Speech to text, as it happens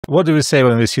What do we say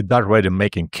when we see Dart ready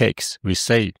making cakes? We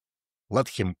say, let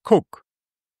him cook.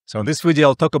 So in this video,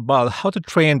 I'll talk about how to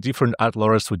train different art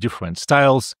LoRAs for different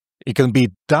styles. It can be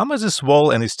dumb as a swole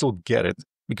and you still get it,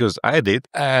 because I did.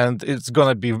 And it's going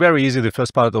to be very easy. The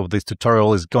first part of this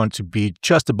tutorial is going to be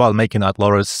just about making art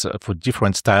LoRAs for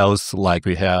different styles. Like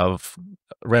we have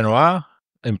Renoir,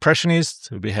 Impressionist,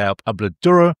 we have the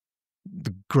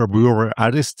gravure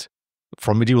artist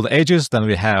from medieval ages. Then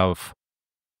we have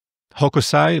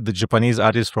Hokusai, the Japanese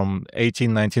artist from 18th,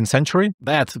 19th century,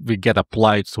 that we get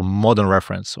applied to modern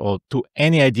reference or to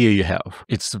any idea you have.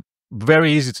 It's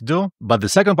very easy to do, but the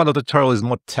second part of the tutorial is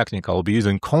more technical. I'll be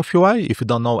using ComfyUI. If you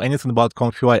don't know anything about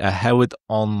ComfyUI, I have it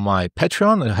on my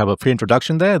Patreon. I have a free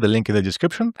introduction there, the link in the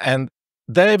description. And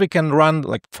there we can run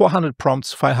like 400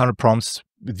 prompts, 500 prompts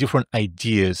with different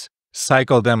ideas,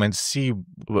 cycle them and see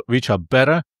which are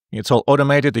better. It's all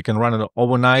automated. You can run it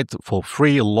overnight for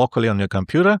free locally on your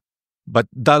computer, but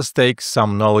does take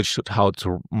some knowledge to how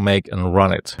to make and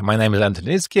run it. My name is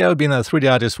Anthony Nitsky. I've been a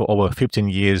 3D artist for over 15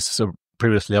 years. So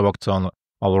previously, I worked on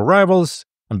Our Rivals,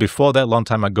 and before that, long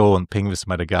time ago on Penguins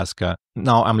Madagascar.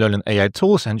 Now I'm learning AI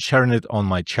tools and sharing it on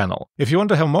my channel. If you want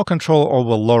to have more control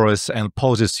over LoRAs and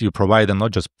poses you provide and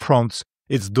not just prompts,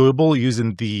 it's doable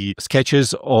using the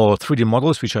sketches or 3D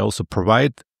models, which I also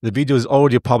provide. The video is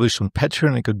already published on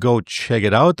Patreon. You could go check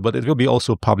it out, but it will be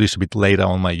also published a bit later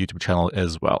on my YouTube channel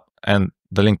as well. And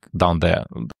the link down there.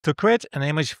 To create an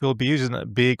image, we'll be using a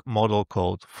big model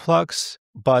called Flux,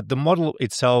 but the model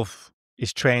itself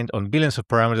is trained on billions of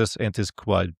parameters and is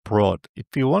quite broad. If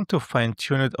you want to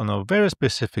fine-tune it on a very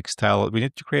specific style, we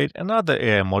need to create another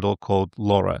AI model called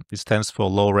LoRA. It stands for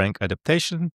Low Rank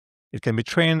Adaptation. It can be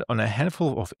trained on a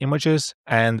handful of images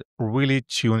and really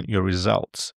tune your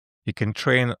results. You can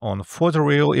train on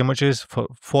photoreal images for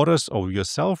photos of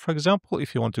yourself, for example,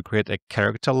 if you want to create a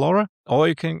character LoRA, or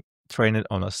you can train it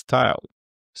on a style.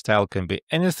 Style can be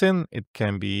anything. It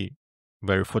can be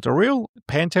very photoreal,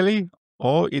 painterly,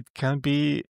 or it can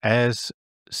be as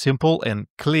simple and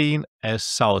clean as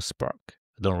South Park.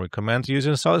 I don't recommend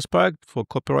using South Park for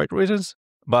copyright reasons,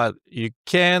 but you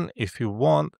can if you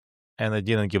want, and I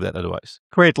didn't give that advice.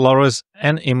 Create LoRAs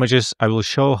and images. I will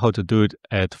show how to do it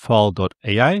at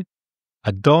FAL.ai.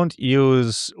 I don't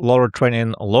use LoRA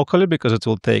training locally because it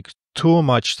will take too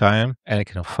much time and it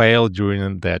can fail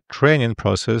during that training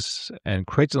process. And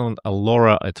creating a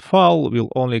LoRA at FAL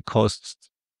will only cost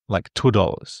like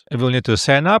 $2. You will need to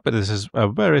sign up. This is a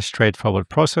very straightforward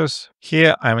process.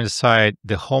 Here I'm inside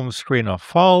the home screen of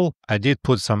FAL. I did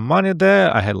put some money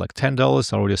there. I had like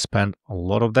 $10. I already spent a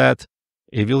lot of that.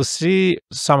 If you'll see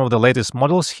some of the latest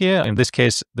models here, in this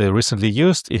case, they're recently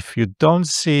used. If you don't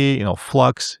see,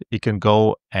 Flux, you can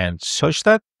go and search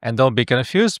that. And don't be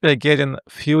confused by getting a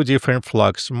few different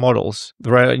Flux models.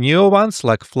 There are newer ones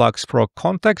like Flux Pro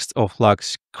Context or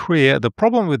Flux Clear. The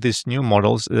problem with these new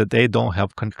models is that they don't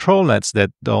have control nets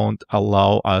that don't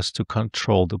allow us to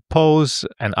control the pose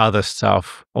and other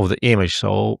stuff of the image.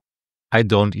 So I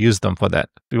don't use them for that.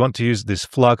 We want to use this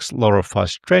Flux LoRA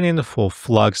Fast Training for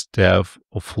Flux Dev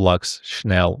or Flux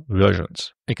Schnell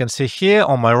versions. You can see here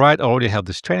on my right, I already have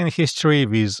this training history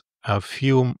with a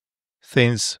few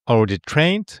things already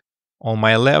trained. On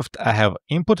my left, I have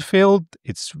input field.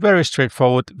 It's very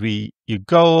straightforward. You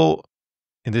go,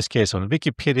 in this case, on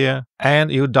Wikipedia,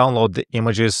 and you download the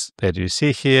images that you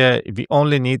see here. We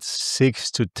only need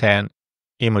 6 to 10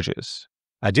 images.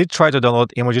 I did try to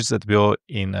download images that were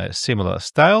in a similar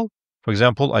style. For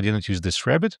example, I didn't use this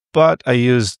rabbit, but I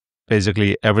used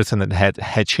basically everything that had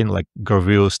hatching, like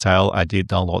gravure style. I did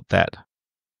download that.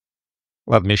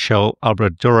 Let me show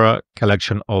Albert Dürer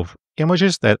collection of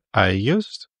images that I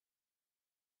used.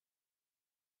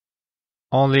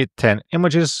 Only 10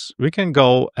 images. We can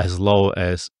go as low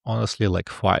as, honestly, like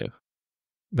 5.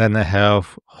 Then I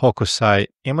have Hokusai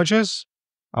images,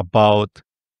 about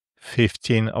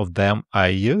 15 of them I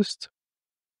used.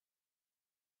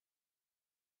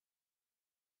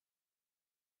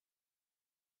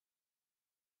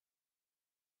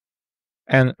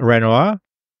 And Renoir,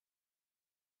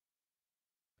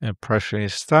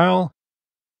 impressionist style,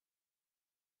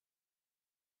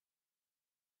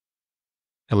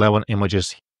 11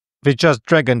 images. We just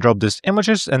drag and drop these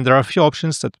images, and there are a few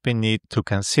options that we need to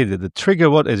consider. The trigger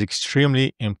word is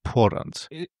extremely important.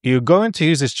 You're going to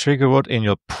use this trigger word in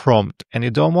your prompt, and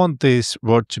you don't want this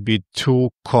word to be too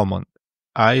common.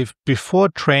 I've before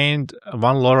trained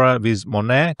one LoRA with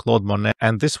Monet, Claude Monet,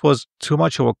 and this was too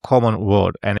much of a common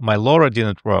word, and my LoRA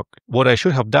didn't work. What I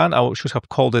should have done, I should have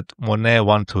called it Monet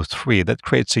 123. That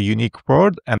creates a unique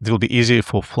word, and it will be easy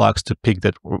for Flux to pick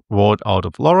that word out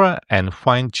of LoRA and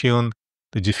fine-tune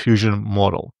the diffusion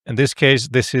model. In this case,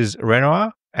 this is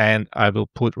Renoir. and I will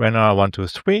put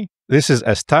Renoir-123. This is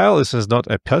a style. This is not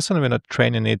a person. We're not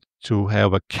training it to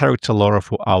have a character LoRA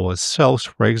for ourselves,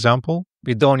 for example.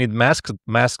 We don't need masks.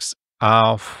 Masks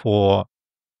are for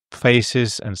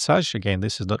faces and such. Again,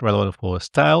 this is not relevant for a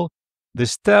style. The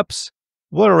steps,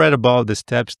 what I read about the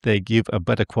steps, they give a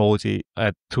better quality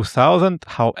at 2000.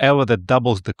 However, that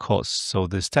doubles the cost. So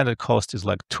the standard cost is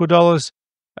like $2.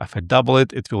 If I double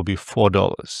it, it will be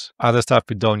 $4. Other stuff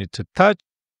we don't need to touch.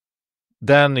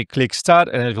 Then you click start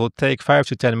and it will take 5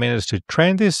 to 10 minutes to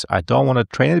train this. I don't want to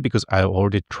train it because I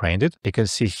already trained it. You can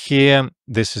see here,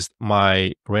 this is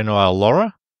my Renoir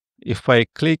LoRA. If I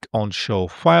click on show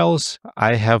files,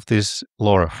 I have this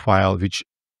LoRA file which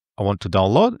I want to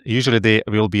download. Usually they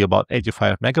will be about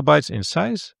 85 megabytes in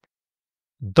size.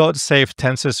 .safe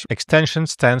tensors extension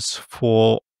stands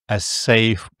for a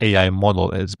safe AI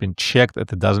model. It's been checked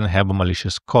that it doesn't have a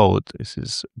malicious code. This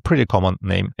is a pretty common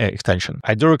name extension.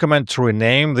 I do recommend to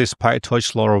rename this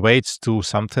PyTorch LoRA weights to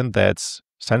something that's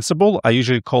sensible. I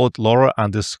usually call it LoRA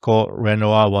underscore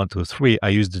Renoir-123. I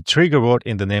use the trigger word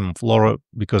in the name of LoRA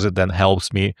because it then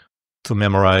helps me to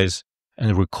memorize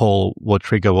and recall what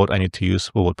trigger word I need to use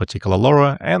for what particular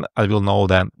LoRA, and I will know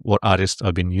then what artists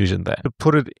I've been using there. To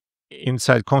put it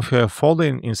inside ComfyUI folder,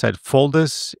 inside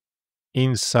folders,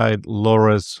 inside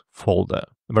LoRa's folder.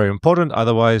 Very important,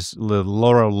 otherwise the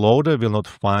LoRa loader will not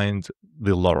find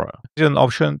the LoRa. There's an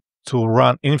option to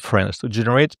run inference, to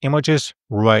generate images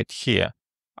right here.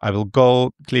 I will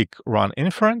go click run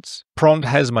inference. Prompt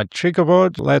has my trigger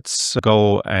word. Let's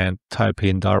go and type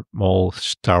in Darth Maul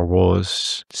Star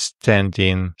Wars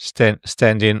standing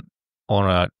on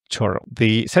a turtle.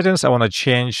 The settings I want to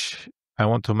change, I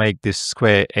want to make this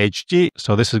square HD.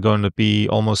 So this is going to be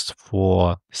almost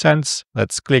 4 cents.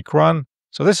 Let's click run.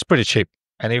 So this is pretty cheap.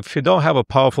 And if you don't have a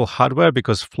powerful hardware,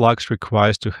 because Flux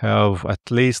requires to have at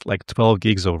least like 12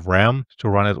 gigs of RAM to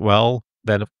run it well,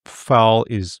 then FAL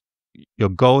is your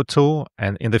go-to.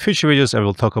 And in the future videos, I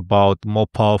will talk about more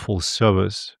powerful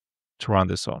servers to run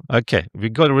this on. Okay, we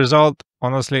got a result.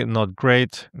 Honestly, not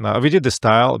great. Now we did the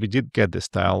style. We did get the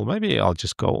style. Maybe I'll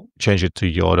just go change it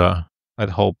to Yoda.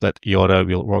 I'd hope that Yoda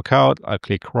will work out. I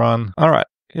click run. All right,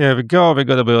 here we go. We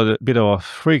got a bit of a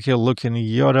freaky looking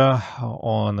Yoda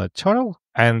on a turtle.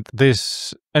 And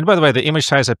this, and by the way, the image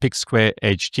size I picked square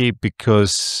HD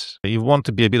because you want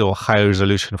to be a bit of a higher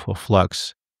resolution for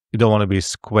Flux. You don't want to be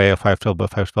square. 512 by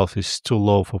 512 is too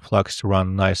low for Flux to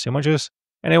run nice images.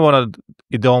 And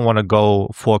you don't want to go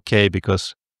 4K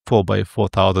because 4 by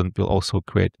 4000 will also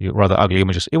create rather ugly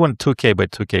images. Even 2K by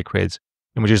 2K creates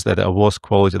images that are worse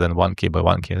quality than 1K by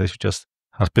 1K. This is just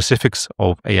specifics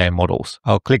of AI models.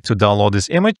 I'll click to download this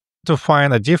image. To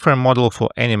find a different model for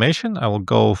animation, I will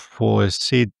go for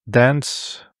Seed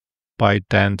Dance by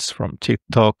Dance from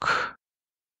TikTok.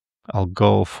 I'll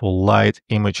go for light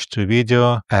image to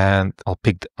video and I'll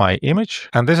pick my image.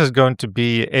 And this is going to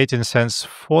be 18 cents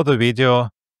for the video.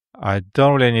 I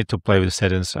don't really need to play with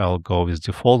settings. I'll go with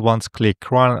default ones,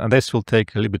 click run, and this will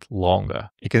take a little bit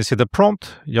longer. You can see the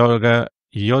prompt,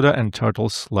 Yoda and turtle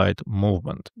slide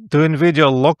movement. Doing video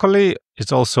locally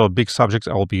is also a big subject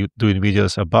I'll be doing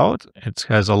videos about. It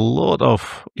has a lot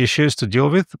of issues to deal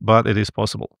with, but it is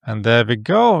possible. And there we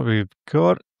go. We've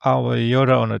got our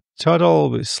Yoda on a turtle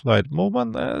with slide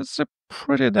movement. That's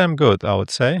pretty damn good, I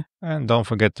would say. And don't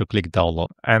forget to click download.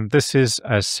 And this is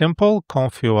a simple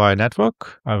ComfyUI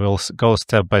network. I will go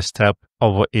step by step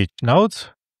over each node.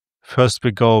 First,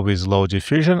 we go with low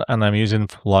diffusion, and I'm using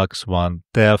Flux One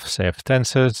Dev Safe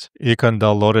Tensors. You can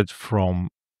download it from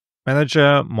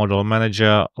Manager, Model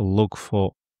Manager, look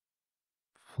for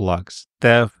Flux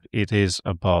Dev. It is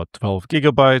about 12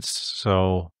 gigabytes,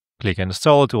 so click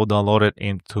install it. It will download it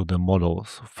into the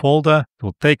models folder. It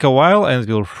will take a while and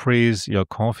it will freeze your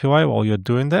ComfyUI while you're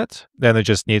doing that. Then you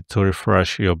just need to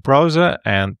refresh your browser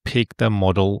and pick the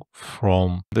model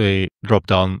from the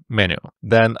drop-down menu.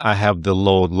 Then I have the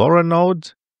load LoRA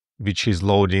node, which is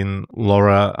loading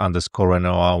LoRA underscore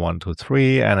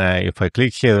Renoir-123. And if I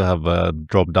click here, I have a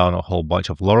drop-down a whole bunch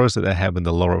of LoRAs that I have in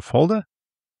the LoRA folder.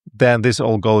 Then this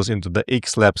all goes into the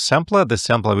XLab sampler, the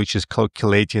sampler which is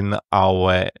calculating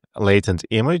our latent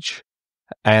image.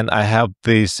 And I have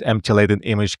this empty latent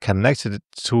image connected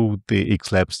to the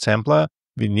XLab sampler.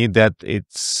 We need that.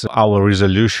 It's our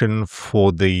resolution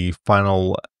for the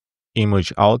final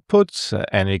image output,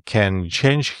 and it can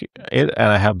change it.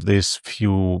 And I have these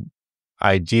few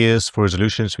ideas for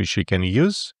resolutions which you can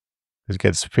use. It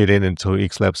gets fit into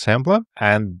XLab sampler.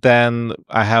 And then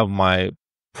I have my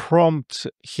prompt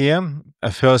here.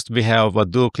 First, we have a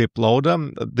dual clip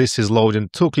loader. This is loading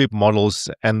 2 clip models,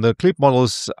 and the clip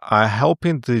models are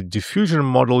helping the diffusion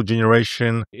model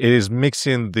generation. It is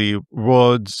mixing the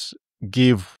words,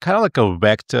 give kind of like a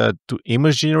vector to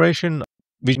image generation.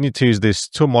 We need to use these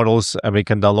 2 models, and we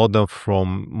can download them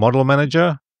from Model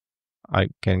Manager. I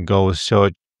can go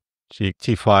search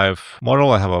T5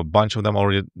 model. I have a bunch of them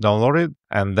already downloaded.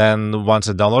 And then once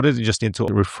I downloaded, you just need to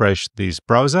refresh this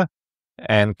browser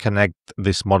and connect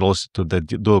these models to the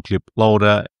dual clip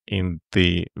loader in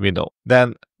the window.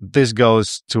 Then this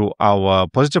goes to our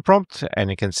positive prompt, and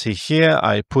you can see here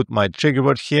I put my trigger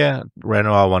word here,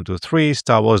 Renoir-123,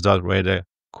 Star Wars Radar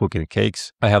cooking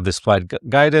cakes. I have this flight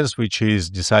guidance, which is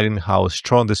deciding how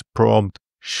strong this prompt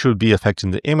should be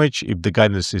affecting the image. If the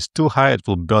guidance is too high, it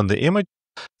will burn the image.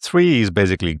 3 is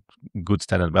basically good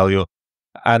standard value.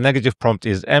 A negative prompt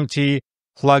is empty.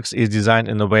 Flux is designed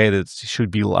in a way that should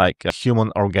be like a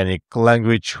human organic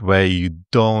language where you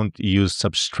don't use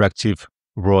subtractive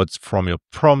words from your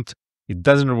prompt. It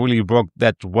doesn't really work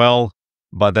that well,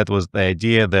 but that was the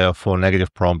idea. Therefore,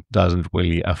 negative prompt doesn't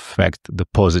really affect the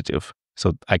positive.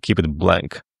 So I keep it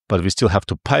blank, but we still have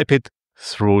to pipe it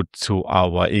through to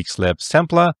our XLab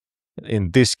sampler.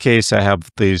 In this case, I have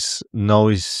this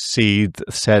noise seed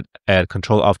set at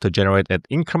control after generate at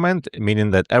increment,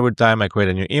 meaning that every time I create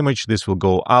a new image, this will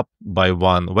go up by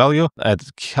 1 value. It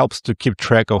helps to keep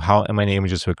track of how many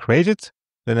images were created.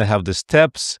 Then I have the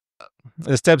steps.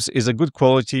 The steps is a good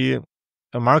quality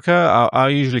marker. I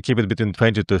usually keep it between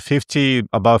 20 to 50.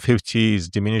 Above 50 is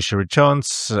diminishing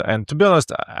returns. And to be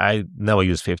honest, I never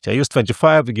use 50. I use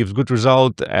 25. It gives good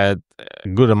result at a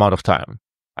good amount of time.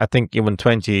 I think even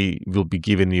 20 will be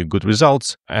giving you good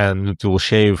results, and it will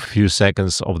shave a few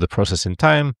seconds of the processing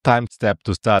time. Time step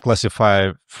to start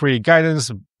classify free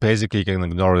guidance. Basically, you can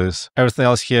ignore this. Everything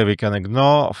else here we can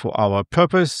ignore for our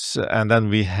purpose. And then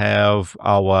we have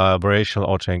our variational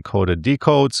autoencoder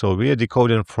decode. So we are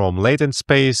decoding from latent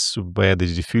space where the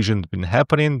diffusion has been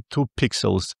happening to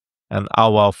pixels. And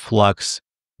our Flux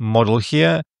model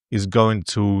here is going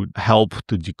to help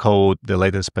to decode the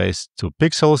latent space to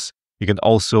pixels. You can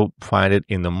also find it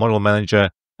in the Model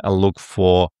Manager and look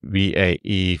for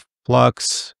VAE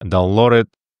Flux, download it,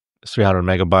 300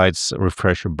 megabytes,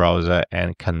 refresh your browser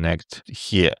and connect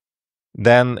here.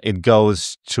 Then it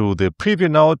goes to the preview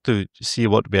node to see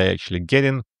what we are actually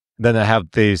getting. Then I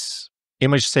have this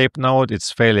image shape node.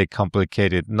 It's fairly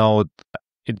complicated node.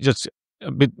 It's just a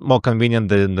bit more convenient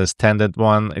than the standard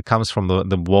one. It comes from the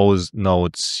WOS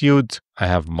node suite. I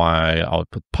have my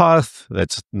output path.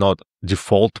 That's not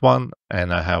default one.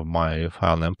 And I have my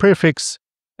file name prefix.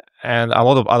 And a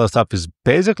lot of other stuff is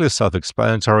basically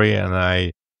self-explanatory. And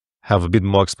I have a bit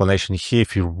more explanation here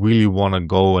if you really want to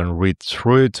go and read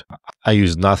through it. I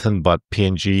use nothing but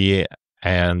PNG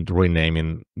and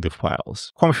renaming the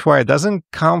files. ComfyUI doesn't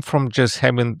come from just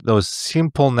having those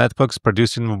simple networks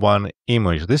producing one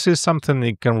image. This is something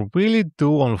you can really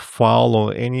do on FAL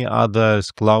or any other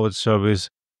cloud service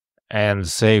and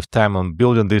save time on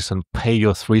building this and pay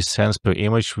your 3 cents per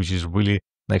image, which is really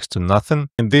next to nothing.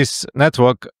 In this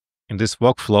network, in this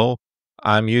workflow,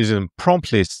 I'm using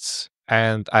prompt lists.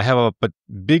 And I have a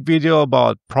big video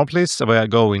about prompt lists where I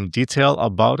go in detail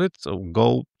about it. So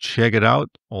go check it out,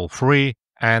 all free.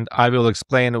 And I will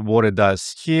explain what it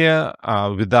does here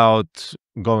without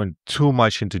going too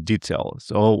much into detail.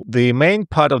 So the main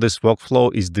part of this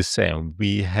workflow is the same.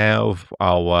 We have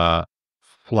our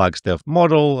Flux dev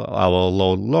model, our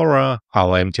load LoRA,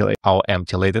 our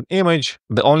empty latent image.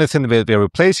 The only thing that we're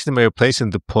replacing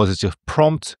the positive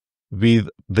prompt with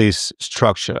this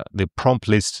structure, the prompt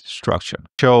list structure.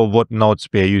 Show what nodes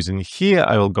we are using here.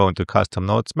 I will go into custom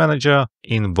nodes manager.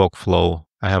 In workflow,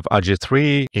 I have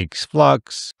RG3,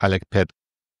 Xflux, I like pet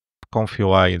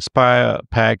ComfyUI Inspire,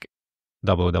 Pack,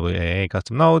 WWAA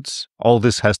custom nodes. All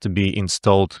this has to be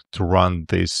installed to run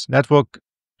this network.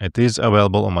 It is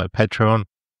available on my Patreon.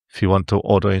 If you want to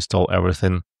auto install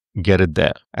everything, get it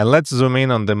there. And let's zoom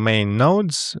in on the main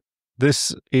nodes.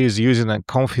 This is using a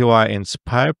ComfyUI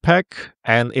Inspire pack,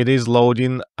 and it is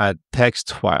loading a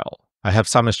text file. I have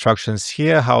some instructions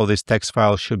here how this text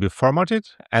file should be formatted,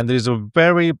 and there is a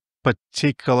very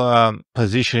particular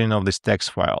positioning of this text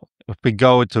file. If we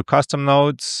go to custom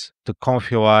nodes, to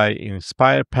ComfyUI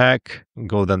Inspire pack,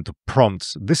 go then to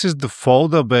prompts. This is the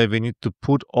folder where we need to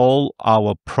put all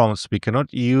our prompts. We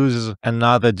cannot use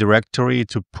another directory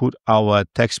to put our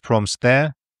text prompts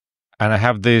there. And I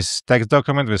have this text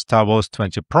document with Star Wars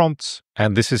 20 prompts.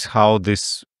 And this is how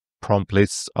these prompt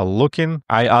lists are looking.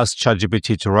 I asked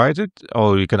ChatGPT to write it,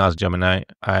 or you can ask Gemini.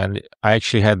 And I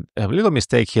actually had a little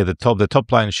mistake here. The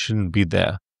top line shouldn't be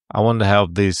there. I want to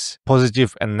have this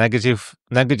positive and negative.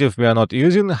 Negative we are not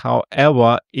using.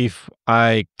 However, if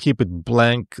I keep it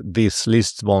blank, this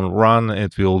list won't run.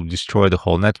 It will destroy the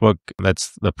whole network.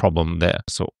 That's the problem there.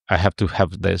 So I have to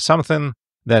have there something.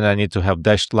 Then I need to have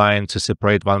dashed line to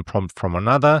separate one prompt from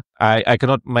another. I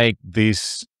cannot make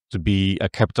this to be a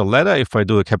capital letter. If I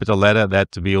do a capital letter, that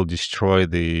will destroy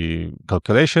the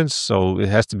calculations. So it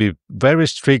has to be very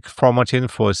strict formatting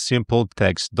for a simple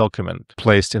text document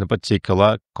placed in a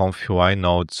particular ComfyUI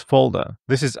nodes folder.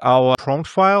 This is our prompt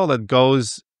file that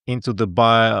goes into the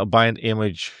bind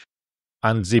image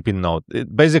unzipping node.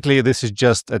 Basically, this is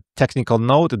just a technical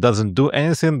node. It doesn't do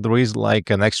anything. There is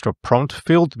like an extra prompt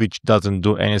field, which doesn't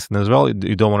do anything as well.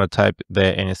 You don't want to type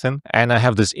there anything. And I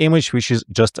have this image, which is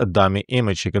just a dummy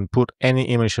image. You can put any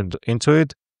image into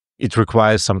it. It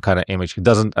requires some kind of image. It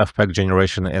doesn't affect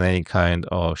generation in any kind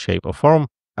of shape or form.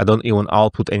 I don't even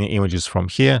output any images from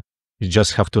here. You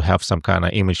just have to have some kind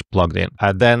of image plugged in.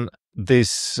 And then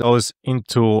this goes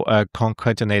into a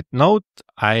concatenate node.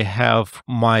 I have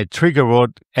my trigger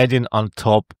word adding on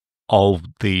top of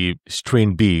the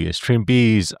string B. String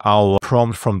B is our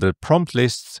prompt from the prompt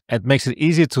lists. It makes it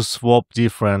easy to swap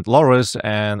different LoRAs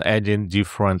and add in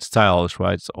different styles,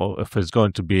 right? So if it's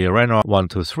going to be a Renoir 1,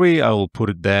 2, 3, I will put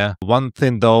it there. One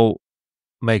thing though,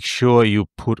 make sure you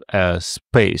put a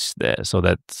space there. So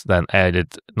that's then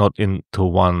added not into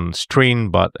one string,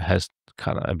 but has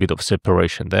kind of a bit of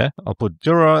separation there. I'll put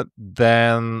Dura.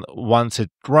 Then once it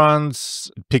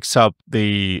runs, it picks up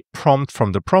the prompt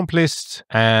from the prompt list,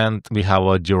 and we have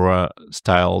a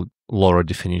Dura-style LoRA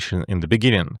definition in the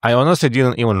beginning. I honestly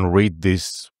didn't even read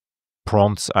these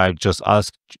prompts. I just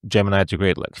asked Gemini to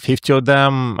create like 50 of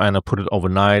them, and I put it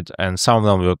overnight, and some of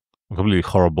them were completely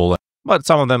horrible, but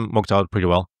some of them worked out pretty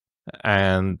well.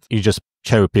 And you just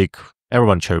cherry pick.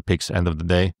 Everyone cherry picks end of the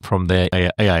day from the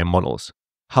AI models.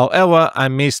 However, I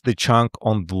missed the chunk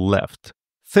on the left.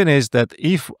 Thing is that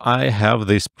if I have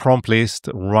this prompt list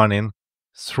running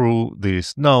through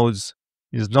these nodes,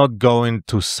 it's not going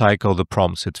to cycle the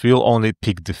prompts. It will only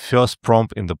pick the first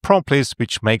prompt in the prompt list,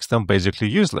 which makes them basically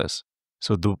useless.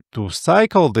 So to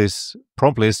cycle this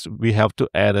prompt list, we have to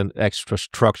add an extra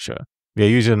structure. We are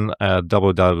using a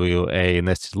WWA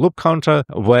nested loop counter,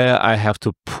 where I have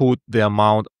to put the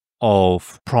amount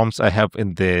of prompts I have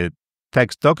in the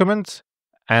text document.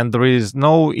 And there is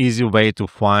no easy way to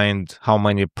find how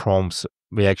many prompts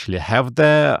we actually have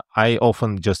there. I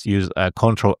often just use a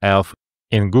Control F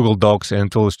in Google Docs, and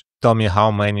it will tell me how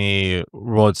many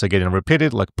words are getting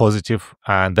repeated, like positive,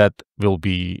 and that will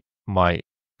be my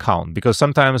count. Because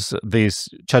sometimes this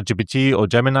ChatGPT or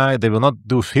Gemini, they will not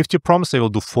do 50 prompts, they will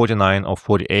do 49 or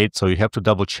 48. So you have to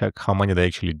double check how many they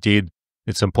actually did.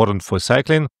 It's important for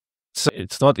cycling.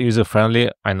 It's not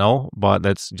user-friendly, I know, but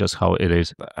that's just how it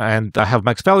is. And I have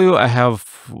max value.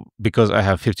 Because I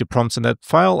have 50 prompts in that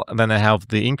file, and then I have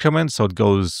the increment. So it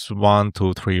goes 1,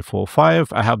 2, 3, 4,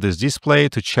 5. I have this display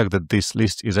to check that this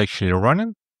list is actually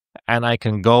running. And I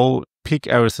can go pick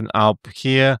everything up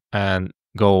here and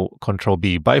go Control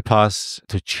B bypass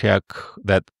to check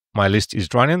that my list is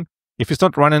running. If it's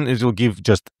not running, it will give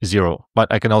just 0. But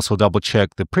I can also double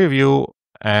check the preview,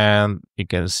 and you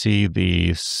can see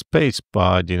the space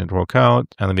bar didn't work out,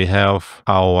 and we have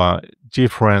our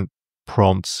different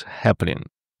prompts happening.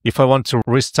 If I want to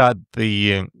restart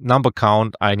the number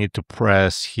count, I need to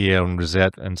press here on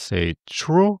reset and say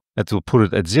true. That will put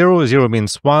it at 0. 0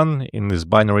 means 1 in this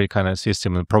binary kind of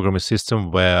system and programming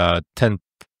system where 10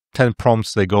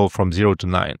 prompts, they go from 0 to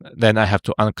 9. Then I have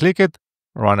to unclick it,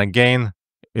 run again.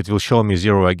 It will show me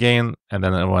 0 again, and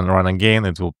then when I run again,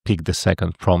 it will pick the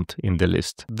second prompt in the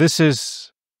list. This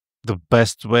is the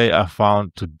best way I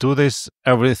found to do this.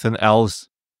 Everything else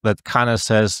that kind of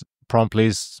says prompt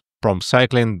list, prompt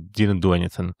cycling didn't do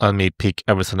anything. Let me pick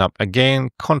everything up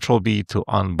again, Control B to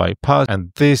unbypass,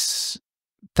 and this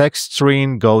text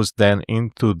string goes then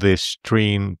into the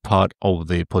string part of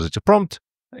the positive prompt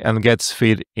and gets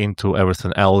fed into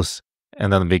everything else.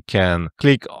 And then we can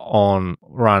click on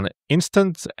run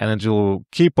instant, and it will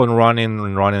keep on running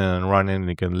and running and running.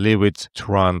 You can leave it to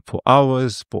run for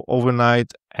hours, for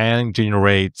overnight, and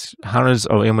generate hundreds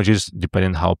of images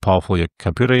depending how powerful your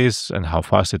computer is and how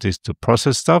fast it is to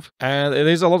process stuff. And it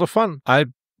is a lot of fun. I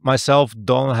myself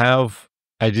don't have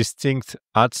a distinct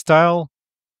art style.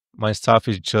 My stuff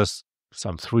is just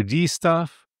some 3D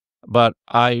stuff. But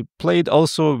I played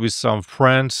also with some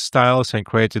friends' styles and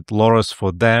created LoRAs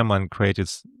for them and created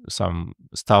some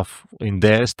stuff in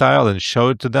their style and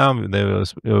showed it to them. They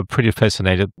were pretty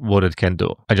fascinated what it can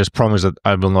do. I just promise that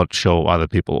I will not show other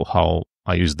people how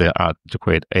I use their art to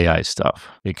create AI stuff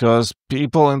because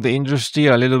people in the industry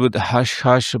are a little bit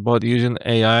hush-hush about using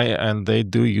AI, and they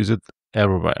do use it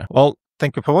everywhere. Well,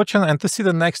 thank you for watching, and to see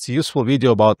the next useful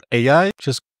video about AI,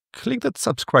 just click that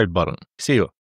subscribe button. See you.